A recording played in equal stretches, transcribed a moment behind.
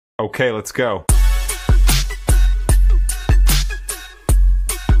Okay, let's go.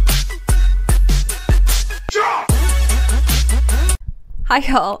 Hi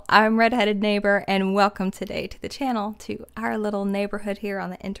y'all, I'm Redheaded Neighbor and welcome today to the channel, to our little neighborhood here on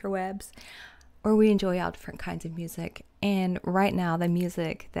the interwebs where we enjoy all different kinds of music. And right now the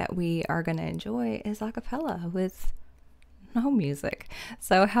music that we are going to enjoy is a cappella with no music.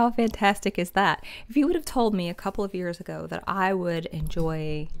 So how fantastic is that? If you would have told me a couple of years ago that I would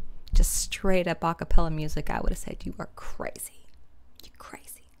enjoy just straight up a cappella music, I would have said you are crazy. You're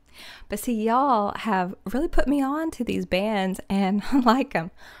crazy. But see, y'all have really put me on to these bands and I like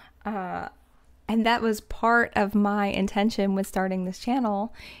them. And that was part of my intention with starting this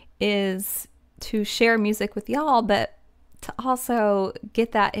channel, is to share music with y'all, but to also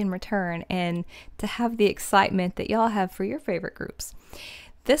get that in return and to have the excitement that y'all have for your favorite groups.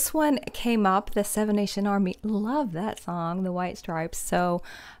 This one came up, the Seven Nation Army. Love that song, The White Stripes. So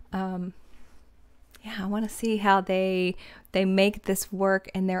yeah, I want to see how they make this work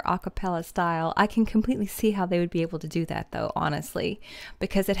in their a cappella style. I can completely see how they would be able to do that though, honestly,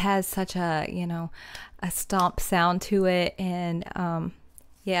 because it has such a, you know, a stomp sound to it. And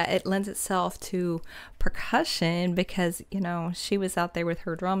yeah, it lends itself to percussion because, you know, she was out there with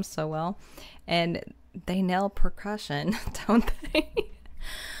her drums so well, and they nail percussion, don't they?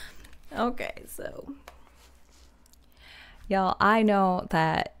 Okay, so y'all, I know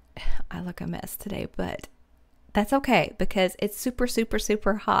that I look a mess today, but that's okay because it's super, super,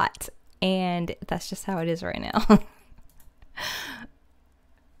 super hot, and that's just how it is right now.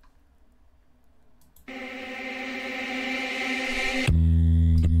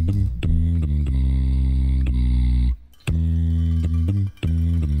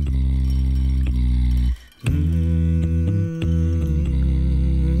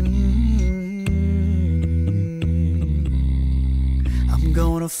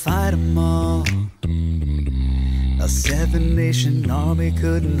 Fight them all. A Seven Nation Army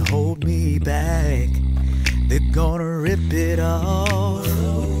couldn't hold me back. They're gonna rip it off,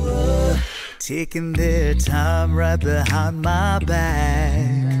 taking their time right behind my back.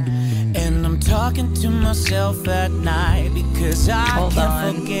 And I'm talking to myself at night because I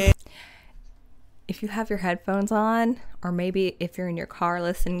can't forget. If you have your headphones on, or maybe if you're in your car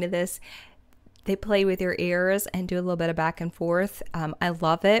listening to this, they play with your ears and do a little bit of back and forth. I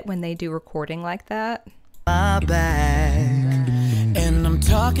love it when they do recording like that. My back. And I'm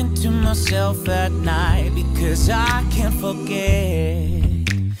talking to myself at night because I can't forget.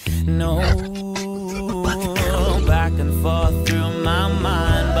 No, back and forth through my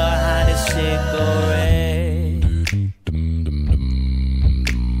mind behind a cigarette.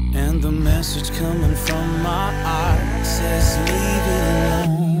 And the message coming from my heart says leave it alone.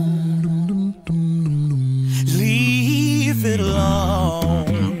 Leave it alone.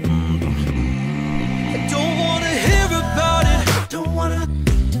 I don't wanna hear about it. Don't wanna.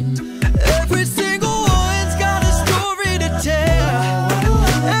 Every single one's got a story to tell.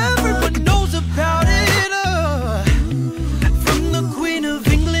 Everyone knows about it. From the Queen of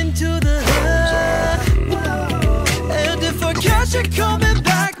England to the and if I catch it coming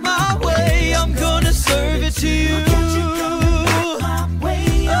back my way, I'm gonna serve it to you.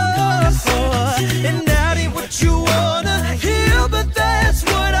 And that ain't what you wanna hear, but that's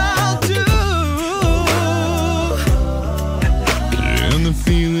what I'll do. And the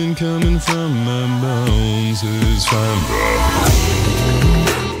feeling coming from my bones is fine.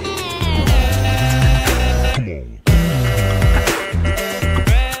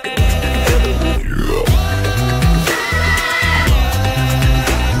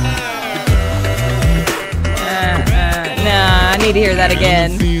 Nah, I need to hear that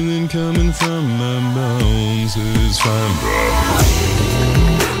again. Coming from my bones is fine.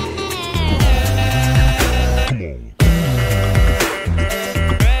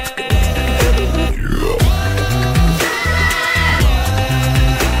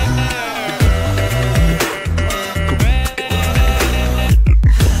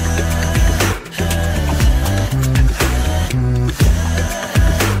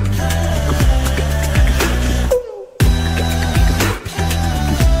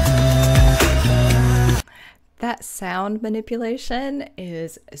 That sound manipulation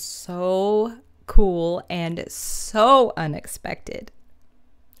is so cool and so unexpected.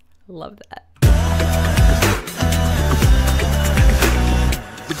 Love that.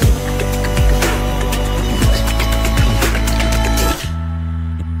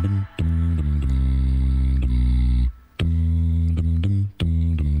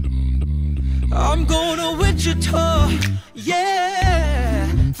 I'm going to Wichita, yeah,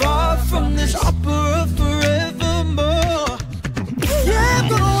 far from this opera forevermore. Yeah, I'm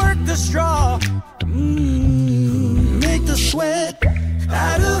gonna work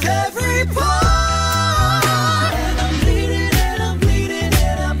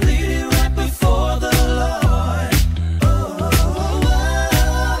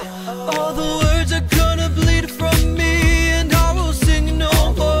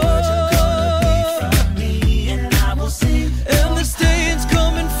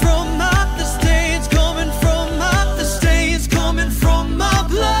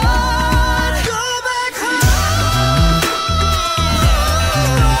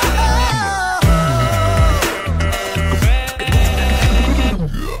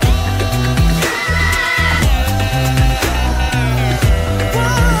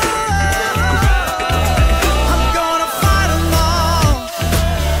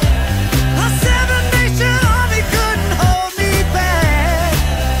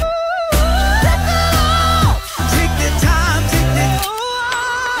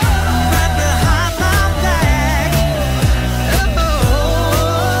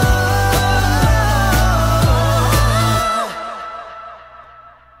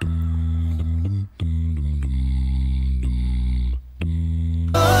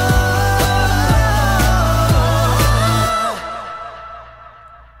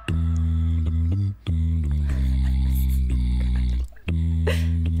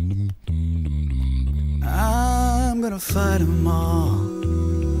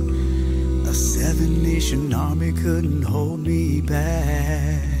 7-nation army couldn't hold me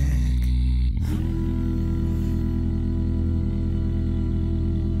back.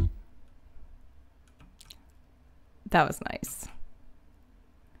 That was nice.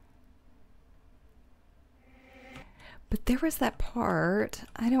 But there was that part.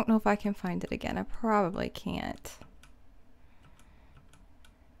 I don't know if I can find it again. I probably can't.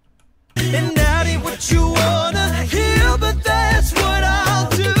 And that ain't what you wanna hear, but that's what I'll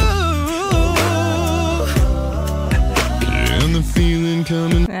do. And the feeling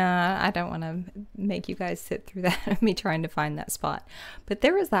coming. I don't want to make you guys sit through that, me trying to find that spot. But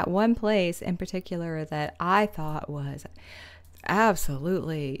there was that one place in particular that I thought was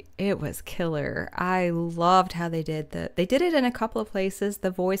absolutely, it was killer. I loved how they did they did it in a couple of places,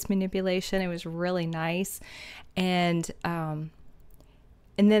 the voice manipulation. It was really nice. And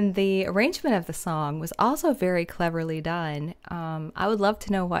then the arrangement of the song was also very cleverly done. I would love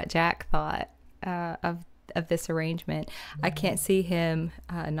to know what Jack thought of this arrangement. I can't see him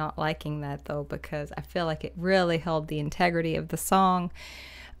not liking that though, because I feel like it really held the integrity of the song.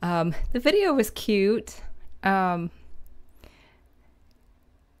 The video was cute. But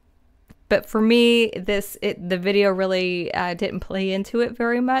for me, the video really didn't play into it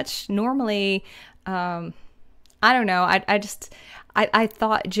very much. Normally, I don't know. I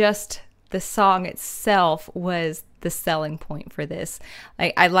thought just the song itself was the selling point for this.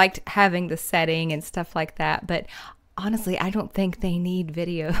 Like, I liked having the setting and stuff like that, but honestly, I don't think they need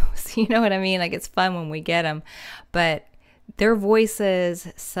videos. You know what I mean? Like, it's fun when we get them, but their voices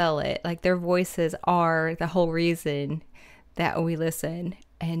sell it. Like, their voices are the whole reason that we listen.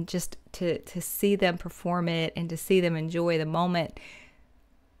 And just to see them perform it and to see them enjoy the moment,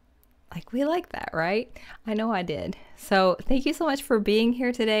 like, we like that, right? I know I did. So thank you so much for being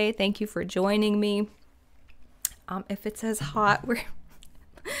here today. Thank you for joining me. If it's as hot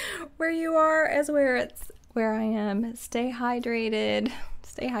where you are as where I am, stay hydrated,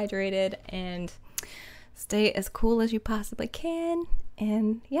 and stay as cool as you possibly can.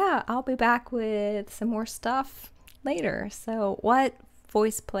 And yeah, I'll be back with some more stuff later. So what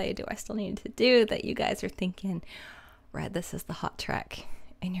voice play do I still need to do that you guys are thinking, Red, this is the hot track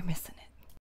and you're missing it?